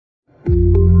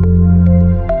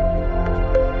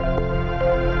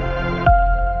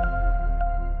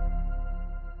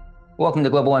Welcome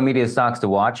to Global One Media Stocks to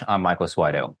Watch. I'm Michael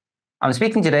Swido. I'm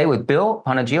speaking today with Bill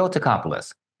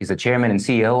Panagiotakopoulos. He's the chairman and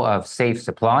CEO of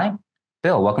SPLY.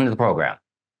 Bill, welcome to the program.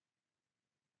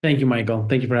 Thank you, Michael.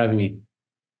 Thank you for having me.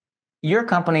 Your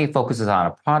company focuses on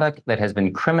a product that has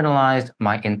been criminalized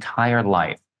my entire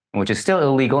life, which is still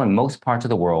illegal in most parts of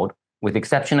the world, with the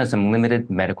exception of some limited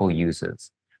medical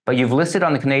uses. But you've listed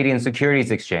on the Canadian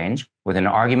Securities Exchange with an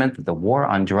argument that the war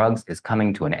on drugs is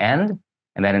coming to an end,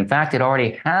 and that in fact it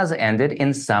already has ended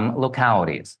in some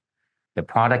localities. The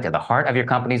product at the heart of your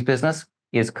company's business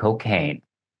is cocaine.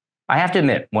 I have to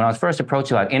admit, when I was first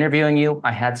approached about interviewing you,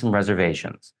 I had some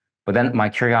reservations. But then my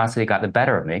curiosity got the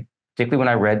better of me, particularly when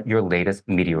I read your latest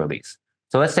media release.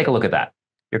 So let's take a look at that.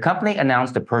 Your company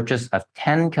announced the purchase of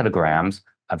 10 kilograms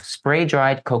of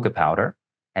spray-dried coca powder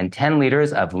and 10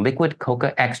 liters of liquid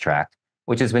coca extract,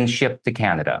 which has been shipped to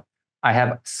Canada. I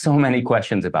have so many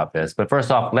questions about this, but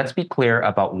first off, let's be clear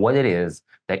about what it is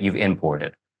that you've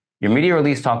imported. Your media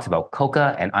release talks about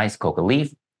coca and iced coca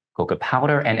leaf, coca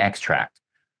powder, and extract.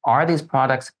 Are these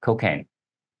products cocaine?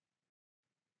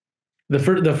 The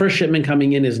first shipment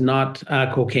coming in is not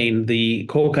cocaine. The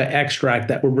coca extract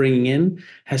that we're bringing in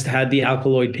has had the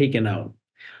alkaloid taken out.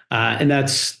 And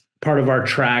that's part of our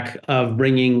track of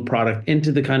bringing product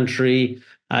into the country,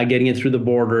 getting it through the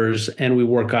borders, and we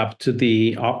work up to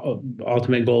the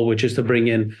ultimate goal, which is to bring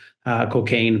in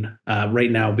cocaine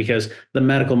right now, because the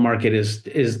medical market is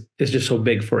just so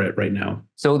big for it right now.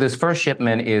 So this first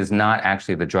shipment is not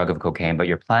actually the drug of cocaine, but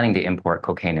you're planning to import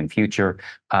cocaine in future.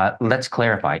 Let's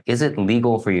clarify. Is it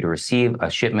legal for you to receive a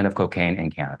shipment of cocaine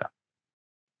in Canada?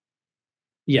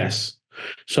 Yes.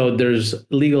 So there's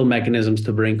legal mechanisms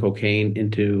to bring cocaine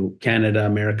into Canada,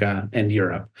 America, and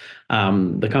Europe.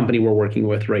 The company we're working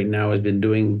with right now has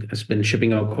been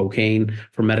shipping out cocaine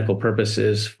for medical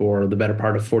purposes for the better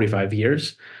part of 45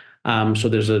 years. So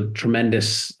there's a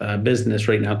tremendous business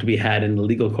right now to be had in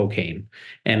illegal cocaine.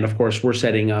 And of course, we're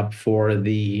setting up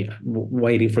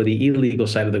waiting for the illegal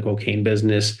side of the cocaine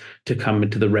business to come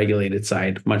into the regulated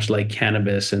side, much like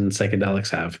cannabis and psychedelics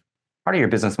have. Part of your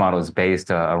business model is based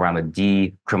around the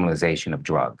decriminalization of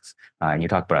drugs. And you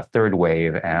talked about a third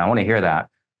wave, and I want to hear that.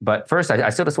 But first, I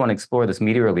still just want to explore this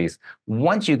media release.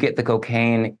 Once you get the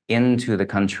cocaine into the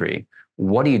country,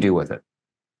 what do you do with it?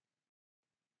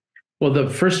 Well,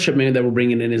 the first shipment that we're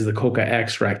bringing in is the coca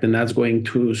extract, and that's going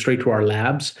straight to our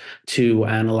labs to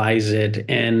analyze it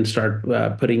and start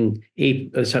putting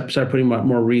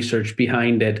more research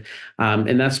behind it,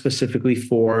 and that's specifically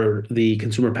for the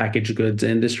consumer packaged goods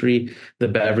industry, the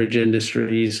beverage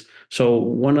industries. So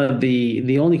one of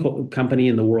the only company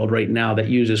in the world right now that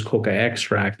uses coca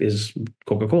extract is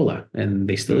Coca-Cola, and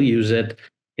they still use it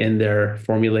in their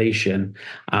formulation.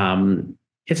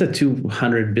 It's a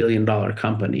 $200 billion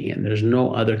company, and there's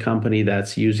no other company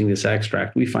that's using this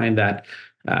extract. We find that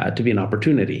to be an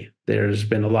opportunity. There's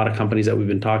been a lot of companies that we've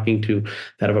been talking to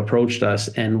that have approached us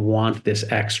and want this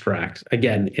extract.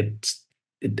 Again, it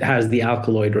has the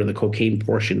alkaloid or the cocaine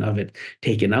portion of it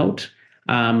taken out,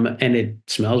 and it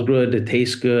smells good, it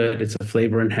tastes good, it's a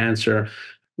flavor enhancer.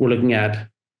 We're looking at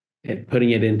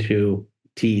putting it into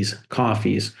teas,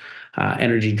 coffees,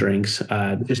 energy drinks,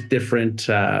 just different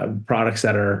products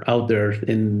that are out there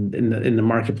in the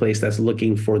marketplace that's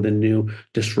looking for the new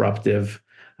disruptive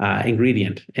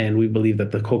ingredient. And we believe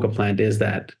that the coca plant is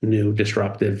that new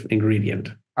disruptive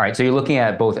ingredient. All right, so you're looking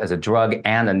at it both as a drug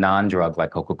and a non-drug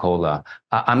like Coca-Cola.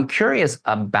 I'm curious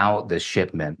about the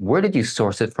shipment. Where did you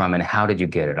source it from and how did you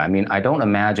get it? I mean, I don't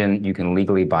imagine you can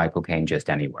legally buy cocaine just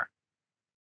anywhere.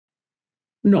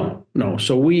 No.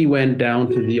 So we went down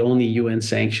to the only UN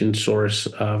sanctioned source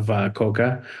of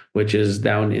coca, which is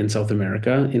down in South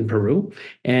America, in Peru.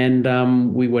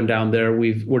 And we went down there.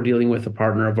 We're dealing with a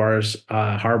partner of ours,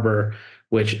 Harbor,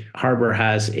 which Harbor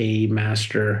has a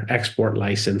master export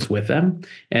license with them.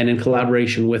 And in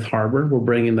collaboration with Harbor, we're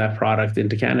bringing that product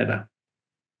into Canada.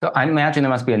 So I imagine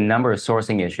there must be a number of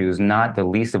sourcing issues, not the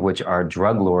least of which are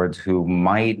drug lords who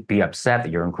might be upset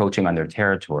that you're encroaching on their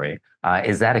territory.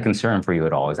 Is that a concern for you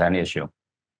at all? Is that an issue?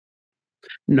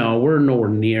 No, we're nowhere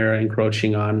near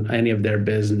encroaching on any of their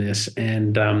business,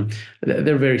 and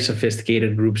they're very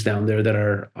sophisticated groups down there that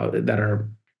are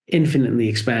infinitely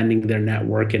expanding their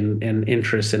network and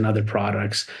interest in other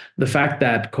products. The fact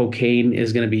that cocaine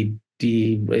is going to be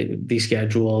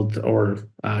descheduled or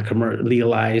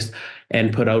legalized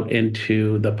and put out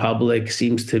into the public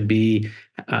seems to be,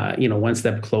 one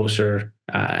step closer.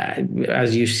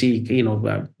 As you see,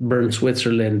 Bern,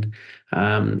 Switzerland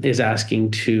is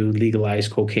asking to legalize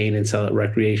cocaine and sell it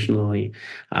recreationally.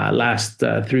 Last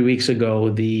 3 weeks ago,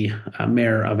 the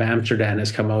mayor of Amsterdam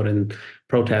has come out and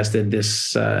protested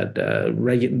this.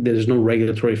 There's no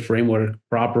regulatory framework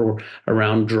proper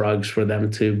around drugs for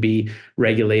them to be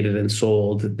regulated and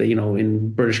sold.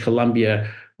 In British Columbia,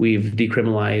 we've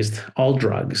decriminalized all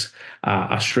drugs.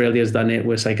 Australia's done it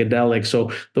with psychedelics.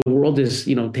 So the world is,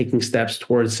 taking steps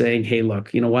towards saying, hey,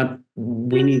 look, you know what?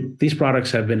 We need these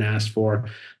products have been asked for.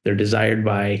 They're desired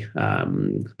by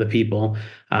the people.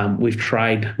 We've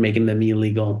tried making them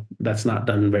illegal. That's not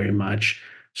done very much.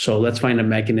 So let's find a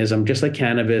mechanism, just like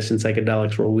cannabis and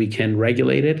psychedelics, where we can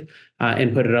regulate it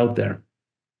and put it out there.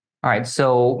 All right.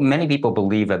 So many people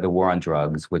believe that the war on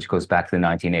drugs, which goes back to the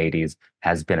 1980s,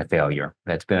 has been a failure.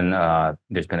 There's been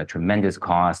a tremendous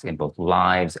cost in both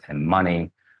lives and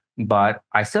money. But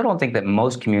I still don't think that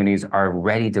most communities are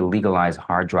ready to legalize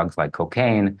hard drugs like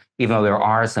cocaine, even though there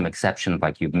are some exceptions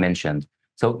like you've mentioned.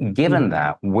 So given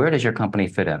that, where does your company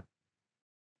fit in?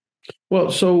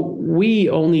 Well, so we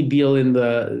only deal in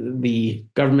the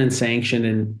government sanctioned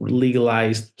and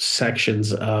legalized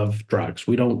sections of drugs.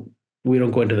 We don't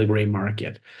go into the gray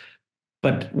market.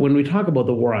 But when we talk about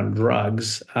the war on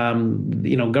drugs,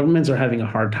 governments are having a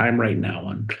hard time right now.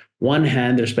 On one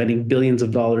hand, they're spending billions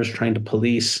of dollars trying to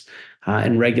police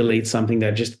and regulate something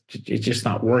that it's just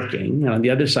not working. And on the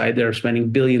other side, they're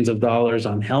spending billions of dollars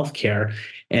on healthcare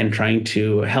and trying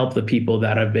to help the people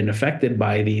that have been affected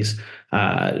by these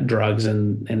drugs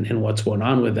and what's going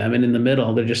on with them. And in the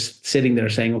middle, they're just sitting there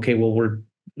saying, okay, well, we're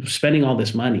spending all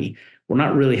this money. We're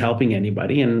not really helping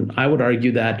anybody. And I would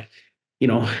argue that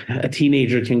a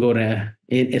teenager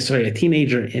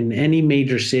in any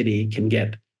major city can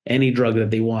get any drug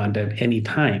that they want at any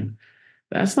time.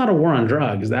 That's not a war on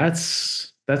drugs.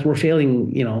 That's we're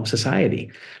failing,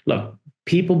 society. Look,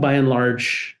 people by and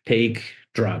large take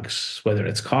drugs, whether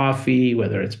it's coffee,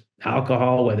 whether it's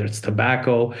alcohol, whether it's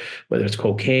tobacco, whether it's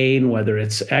cocaine, whether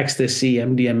it's ecstasy,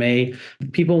 MDMA.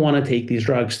 People want to take these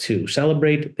drugs to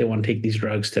celebrate. They want to take these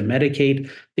drugs to medicate.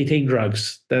 They take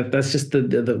drugs. That's just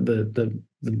the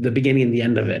beginning and the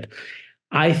end of it.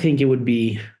 I think it would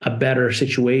be a better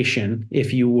situation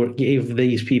if you gave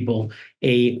these people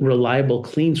a reliable,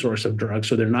 clean source of drugs.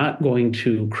 So they're not going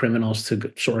to criminals to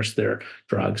source their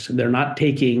drugs. They're not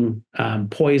taking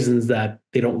poisons that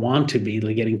they don't want to be,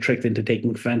 like getting tricked into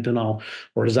taking fentanyl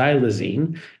or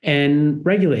xylazine, and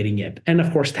regulating it. And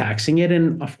of course, taxing it,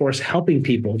 and of course, helping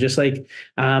people, just like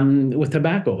with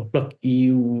tobacco. Look,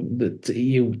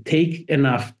 you take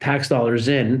enough tax dollars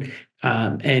in,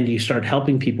 and you start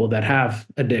helping people that have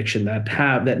addiction,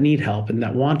 that need help, and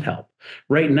that want help.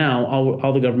 Right now,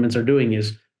 all the governments are doing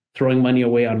is throwing money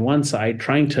away on one side,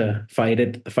 trying to fight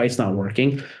it. The fight's not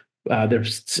working. They're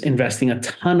investing a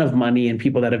ton of money in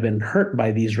people that have been hurt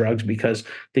by these drugs because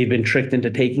they've been tricked into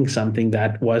taking something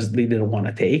that they didn't want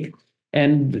to take,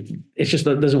 and it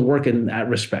doesn't work in that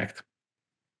respect.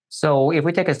 So if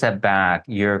we take a step back,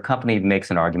 your company makes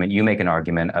an argument, you make an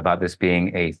argument about this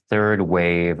being a third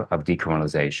wave of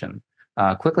decriminalization.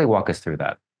 Quickly walk us through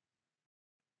that.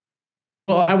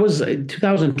 Well, I was in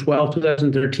 2012,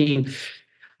 2013.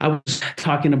 I was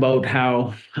talking about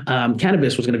how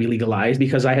cannabis was going to be legalized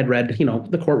because I had read,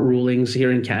 the court rulings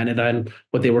here in Canada and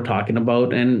what they were talking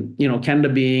about. And, Canada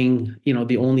being,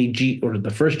 the only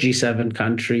the first G7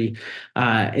 country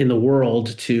in the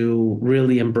world to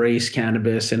really embrace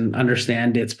cannabis and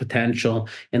understand its potential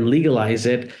and legalize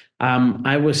it.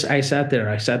 I sat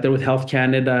there with Health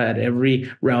Canada at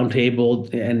every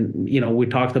roundtable, and we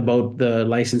talked about the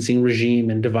licensing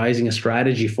regime and devising a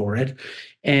strategy for it.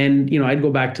 And I'd go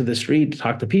back to the street to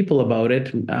talk to people about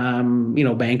it,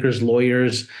 bankers,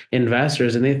 lawyers,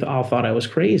 investors, and they all thought I was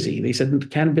crazy. They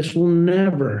said cannabis will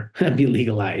never be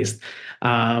legalized.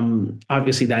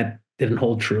 Obviously, that didn't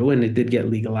hold true, and it did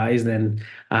get legalized. And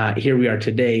here we are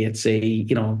today. It's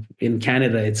in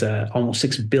Canada, it's a almost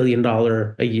 $6 billion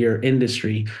a year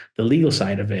industry, the legal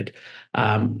side of it.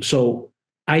 So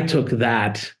I took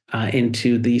that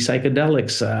into the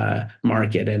psychedelics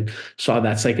market and saw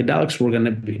that psychedelics were going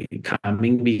to be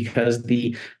coming because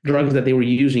the drugs that they were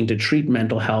using to treat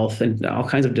mental health and all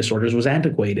kinds of disorders was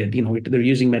antiquated. They're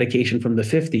using medication from the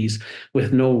 50s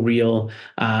with no real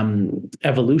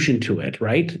evolution to it,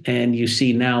 right? And you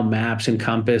see now MAPS and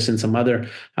Compass and some other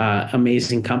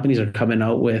amazing companies are coming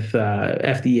out with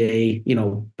FDA,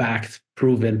 backed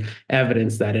proven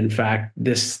evidence that in fact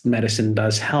this medicine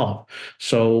does help.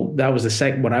 So that was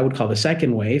what I would call the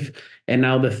second wave. And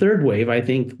now the third wave, I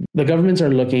think the governments are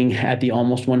looking at the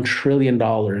almost $1 trillion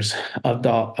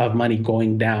of money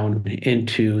going down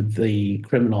into the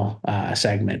criminal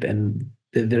segment. And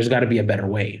there's got to be a better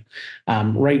way.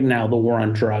 Right now, the war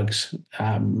on drugs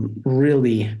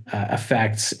really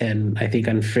affects and I think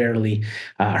unfairly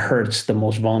hurts the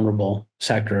most vulnerable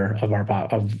sector of our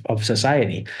of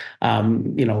society.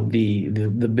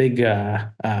 The big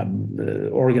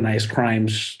organized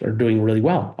crimes are doing really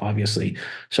well, obviously.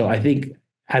 So I think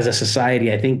as a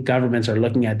society, I think governments are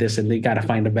looking at this and they got to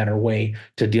find a better way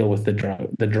to deal with the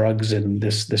drugs and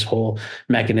this whole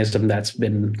mechanism that's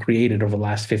been created over the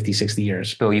last 50, 60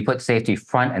 years. So you put safety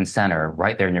front and center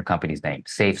right there in your company's name,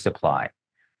 Safe Supply.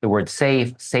 The words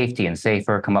safe, safety, and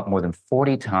safer come up more than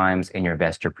 40 times in your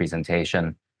investor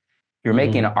presentation. You're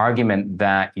making an argument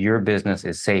that your business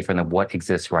is safer than what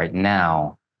exists right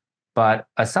now. But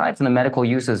aside from the medical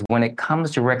uses, when it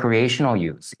comes to recreational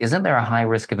use, isn't there a high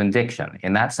risk of addiction?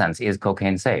 In that sense, is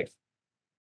cocaine safe?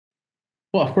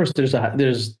 Well, of course, there's a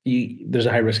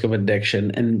high risk of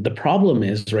addiction, and the problem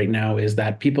is right now is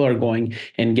that people are going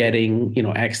and getting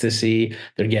ecstasy,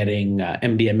 they're getting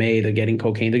MDMA, they're getting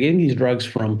cocaine, they're getting these drugs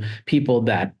from people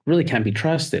that really can't be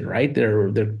trusted, right? They're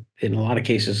in a lot of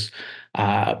cases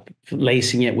uh,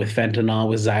 lacing it with fentanyl,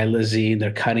 with xylazine,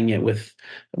 they're cutting it with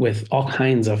all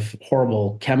kinds of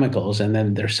horrible chemicals, and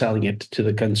then they're selling it to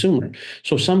the consumer.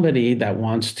 So somebody that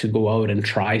wants to go out and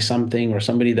try something, or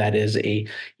somebody that is a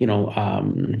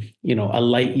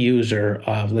light user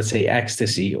of, let's say,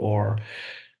 ecstasy or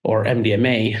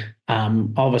MDMA,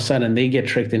 all of a sudden they get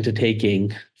tricked into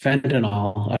taking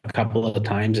fentanyl a couple of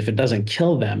times. If it doesn't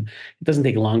kill them, it doesn't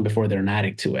take long before they're an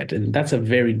addict to it, and that's a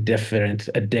very different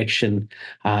addiction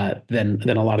than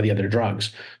a lot of the other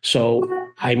drugs. So,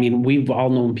 I mean, we've all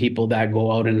known people that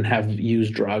go out and have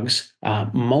used drugs.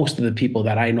 Most of the people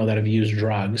that I know that have used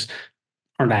drugs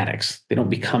aren't addicts. They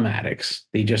don't become addicts.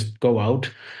 They just go out,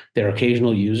 they're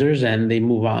occasional users, and they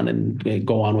move on and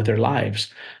go on with their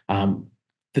lives.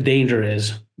 The danger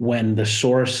is when the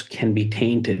source can be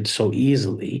tainted so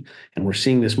easily, and we're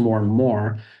seeing this more and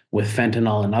more with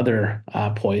fentanyl and other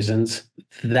poisons,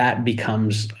 that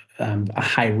becomes a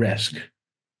high risk.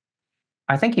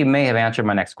 I think you may have answered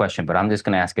my next question, but I'm just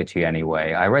going to ask it to you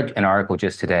anyway. I read an article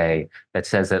just today that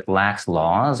says that lax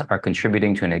laws are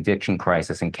contributing to an addiction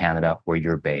crisis in Canada where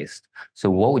you're based. So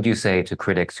what would you say to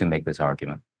critics who make this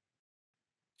argument?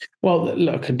 Well,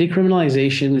 look,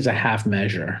 decriminalization is a half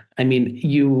measure. I mean,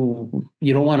 you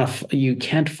don't want to, you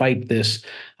can't fight this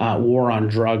war on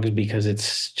drugs because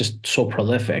it's just so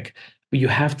prolific. You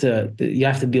have to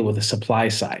deal with the supply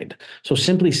side. So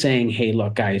simply saying, "Hey,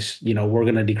 look, guys, we're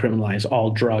going to decriminalize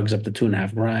all drugs up to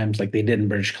 2.5 grams," like they did in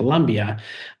British Columbia.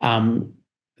 Um,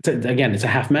 Again, it's a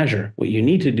half measure. What you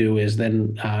need to do is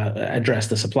then address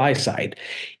the supply side.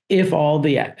 If all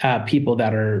the people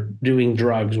that are doing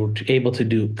drugs were able to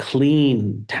do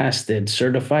clean, tested,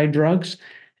 certified drugs,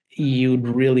 you'd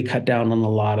really cut down on a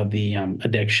lot of the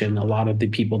addiction, a lot of the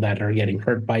people that are getting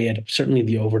hurt by it, certainly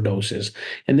the overdoses.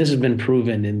 And this has been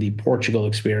proven in the Portugal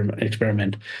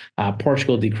experiment.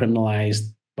 Portugal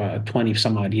decriminalized 20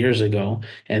 some odd years ago,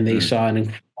 and they saw an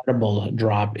incredible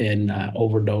drop in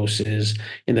overdoses,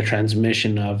 in the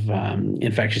transmission of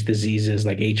infectious diseases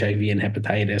like HIV and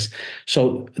hepatitis.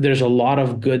 So there's a lot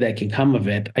of good that can come of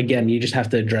it. Again, you just have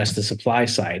to address the supply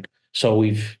side. So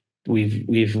we've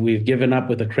given up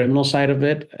with the criminal side of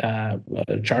it,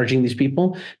 charging these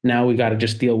people. Now we got to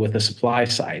just deal with the supply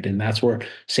side, and that's where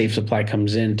Safe Supply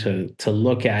comes in to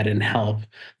look at and help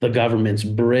the governments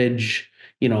bridge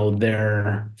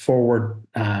their forward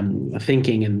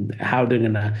thinking and how they're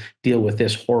going to deal with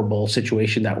this horrible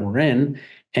situation that we're in.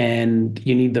 And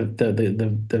you need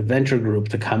the venture group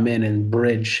to come in and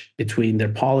bridge between their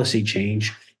policy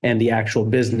change and the actual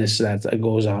business that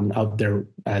goes on out there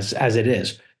as it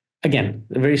is. Again,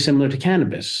 very similar to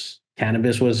cannabis.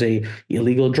 Cannabis was a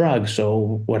illegal drug.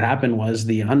 So what happened was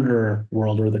the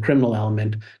underworld or the criminal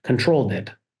element controlled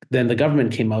it. Then the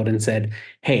government came out and said,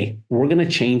 "Hey, we're going to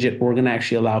change it. We're going to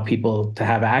actually allow people to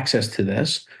have access to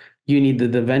this. You need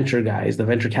the venture guys, the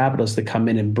venture capitalists to come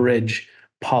in and bridge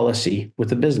policy with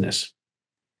the business."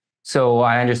 So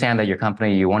I understand that your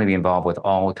company, you want to be involved with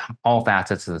all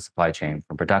facets of the supply chain,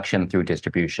 from production through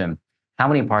distribution. How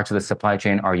many parts of the supply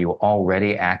chain are you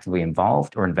already actively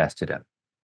involved or invested in?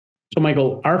 So,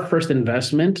 Michael, our first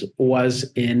investment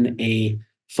was in a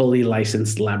fully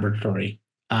licensed laboratory.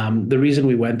 The reason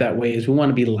we went that way is we want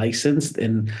to be licensed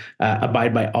and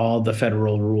abide by all the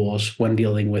federal rules when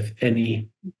dealing with any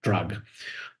drug.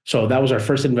 So that was our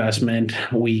first investment.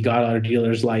 We got our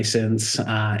dealer's license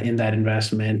in that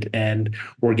investment, and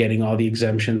we're getting all the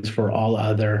exemptions for all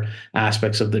other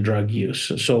aspects of the drug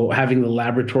use. So having the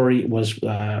laboratory was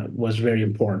very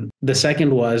important. The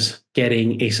second was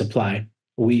getting a supply.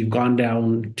 we've gone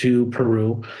down to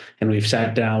Peru and we've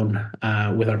sat down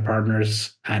with our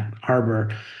partners at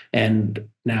Harbor and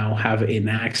now have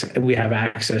we have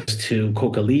access to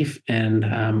coca leaf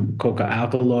and coca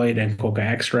alkaloid and coca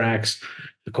extracts,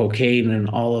 the cocaine and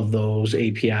all of those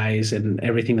APIs and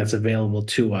everything that's available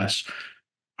to us.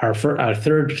 Our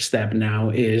third step now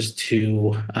is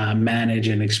to manage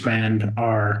and expand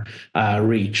our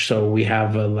reach. So we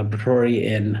have a laboratory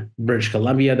in British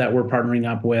Columbia that we're partnering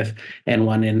up with, and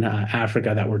one in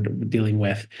Africa that we're dealing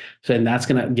with. So, and that's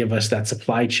going to give us that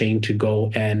supply chain to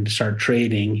go and start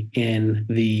trading in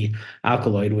the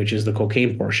alkaloid, which is the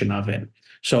cocaine portion of it.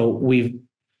 So we've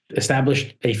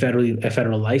established a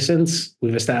federal license.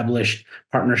 We've established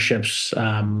partnerships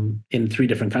in 3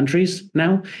 different countries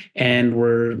now, and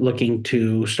we're looking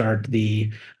to start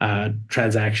the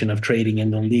transaction of trading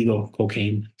in the legal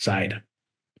cocaine side.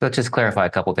 Let's just clarify a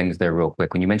couple things there real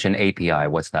quick. When you mention API,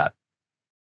 what's that?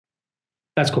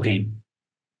 That's cocaine.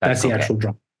 That's the actual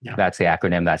drug. Yeah. That's the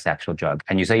acronym. That's the actual drug.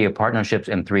 And you say you have partnerships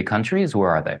in 3 countries.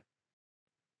 Where are they?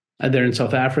 They're in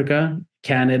South Africa,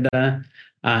 Canada,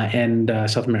 and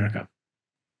South America.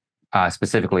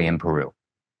 Specifically in Peru.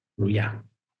 Yeah.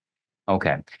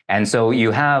 Okay. And so you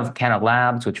have Canada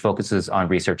Labs, which focuses on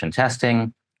research and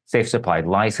testing, Safe Supply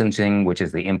Licensing, which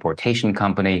is the importation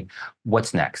company.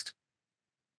 What's next?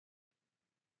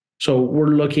 So we're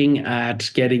looking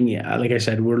at getting, like I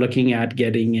said, we're looking at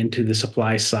getting into the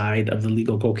supply side of the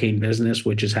legal cocaine business,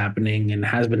 which is happening and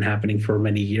has been happening for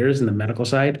many years in the medical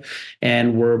side.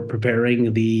 And we're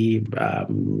preparing the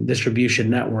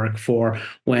distribution network for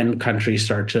when countries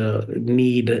start to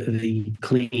need the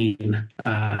clean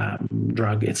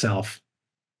drug itself.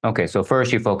 Okay, so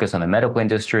first you focus on the medical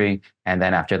industry, and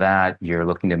then after that, you're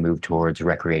looking to move towards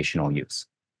recreational use.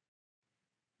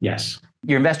 Yes.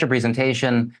 Your investor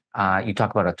presentation, you talk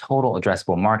about a total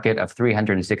addressable market of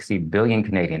 360 billion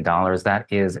Canadian dollars. That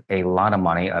is a lot of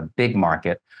money, a big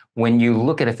market. When you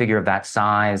look at a figure of that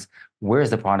size,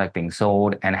 where's the product being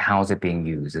sold and how's it being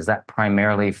used? Is that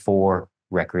primarily for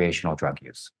recreational drug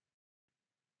use?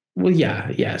 Well, yeah,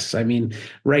 yes. I mean,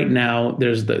 right now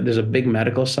there's a big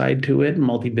medical side to it,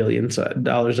 multi-billions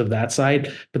dollars of that side,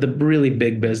 but the really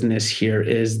big business here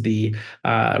is the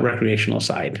recreational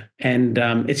side, and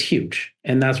it's huge.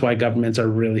 And that's why governments are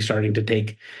really starting to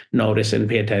take notice and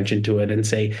pay attention to it and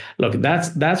say, look,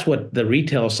 that's what the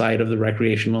retail side of the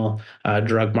recreational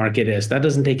drug market is. That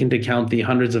doesn't take into account the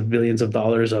hundreds of billions of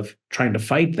dollars of trying to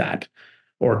fight that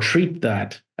or treat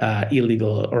that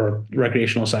illegal or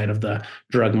recreational side of the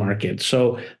drug market.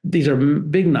 So these are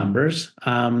big numbers.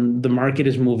 The market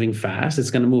is moving fast. It's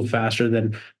going to move faster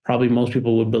than probably most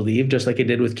people would believe, just like it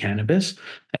did with cannabis.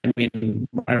 I mean,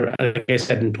 like I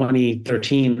said, in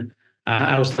 2013,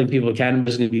 I was telling people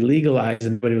cannabis is going to be legalized,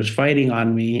 and everybody was fighting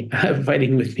on me,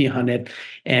 fighting with me on it.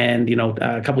 And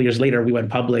a couple of years later, we went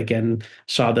public and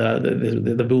saw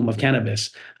the boom of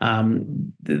cannabis.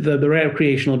 The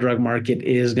recreational drug market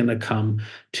is going to come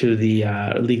to the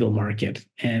legal market,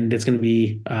 and it's going to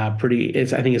be I think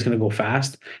it's going to go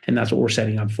fast, and that's what we're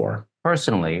setting up for.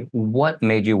 Personally, what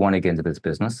made you want to get into this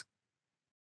business?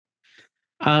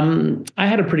 I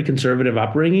had a pretty conservative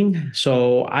upbringing,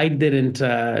 so I didn't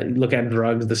look at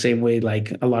drugs the same way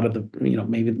like a lot of the,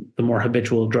 maybe the more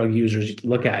habitual drug users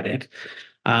look at it.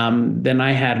 Then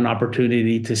I had an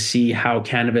opportunity to see how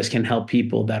cannabis can help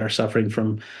people that are suffering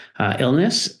from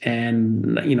illness.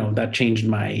 And, that changed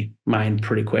my mind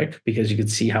pretty quick because you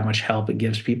could see how much help it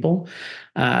gives people.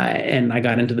 And I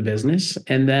got into the business.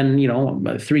 And then,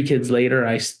 3 kids later,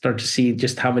 I start to see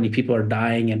just how many people are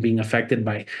dying and being affected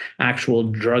by actual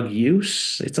drug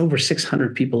use. It's over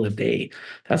 600 people a day.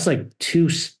 That's like 2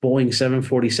 Boeing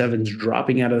 747s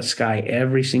dropping out of the sky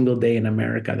every single day in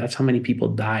America. That's how many people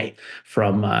die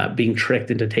from being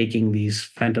tricked into taking these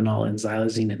fentanyl and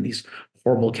xylazine and these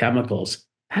horrible chemicals.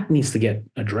 That needs to get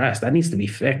addressed. That needs to be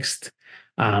fixed.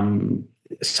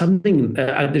 There's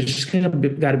just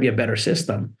got to be a better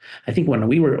system. I think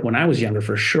when I was younger,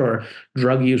 for sure,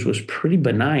 drug use was pretty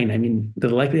benign. I mean, the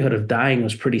likelihood of dying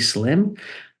was pretty slim.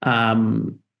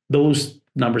 Those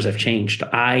numbers have changed.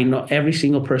 I know every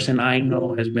single person I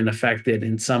know has been affected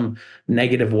in some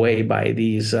negative way by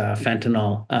these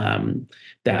fentanyl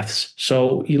deaths.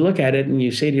 So you look at it and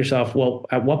you say to yourself, well,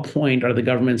 at what point are the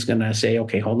governments going to say,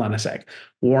 okay, hold on a sec,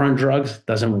 war on drugs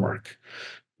doesn't work.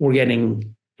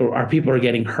 Our people are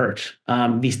getting hurt.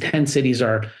 These 10 cities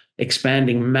are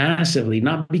expanding massively,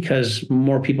 not because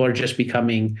more people are just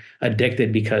becoming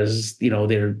addicted because they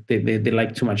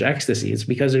like too much ecstasy. It's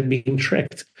because they're being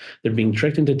tricked. They're being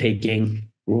tricked into taking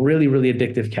really, really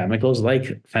addictive chemicals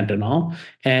like fentanyl,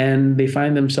 and they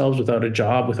find themselves without a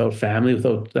job, without family,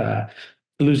 without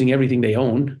losing everything they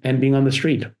own and being on the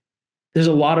street. There's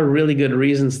a lot of really good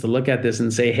reasons to look at this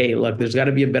and say, hey, look, there's got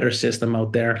to be a better system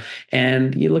out there.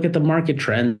 And you look at the market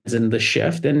trends and the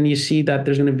shift, and you see that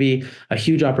there's going to be a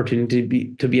huge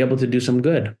opportunity to be able to do some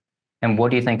good. And what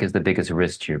do you think is the biggest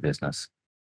risk to your business?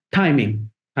 Timing.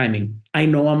 I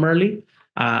know I'm early.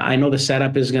 I know the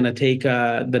setup is going to take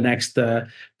the next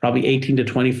probably 18 to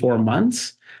 24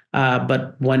 months.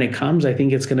 But when it comes, I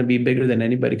think it's going to be bigger than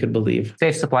anybody could believe.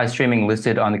 Safe Supply Streaming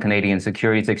listed on the Canadian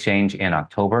Securities Exchange in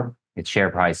October. Its share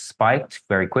price spiked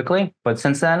very quickly, but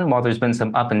since then, while there's been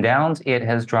some up and downs, it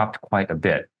has dropped quite a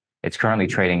bit. It's currently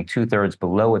trading 2/3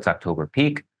 below its October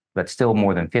peak, but still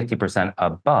more than 50%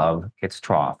 above its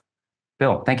trough.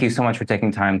 Bill, thank you so much for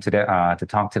taking time today to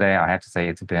talk today. I have to say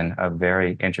it's been a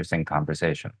very interesting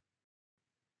conversation.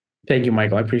 Thank you,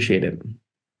 Michael. I appreciate it.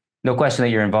 No question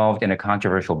that you're involved in a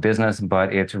controversial business,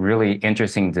 but it's really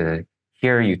interesting to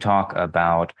hear you talk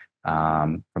about,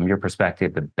 from your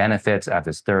perspective, the benefits of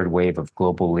this third wave of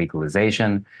global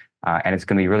legalization. And it's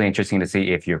going to be really interesting to see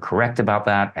if you're correct about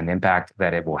that and the impact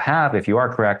that it will have, if you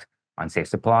are correct, on Safe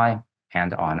Supply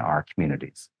and on our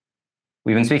communities.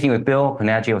 We've been speaking with Bill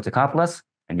Panagiotakopoulos,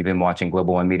 and you've been watching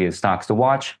Global One Media's Stocks to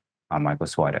Watch. I'm Michael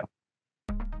Swido.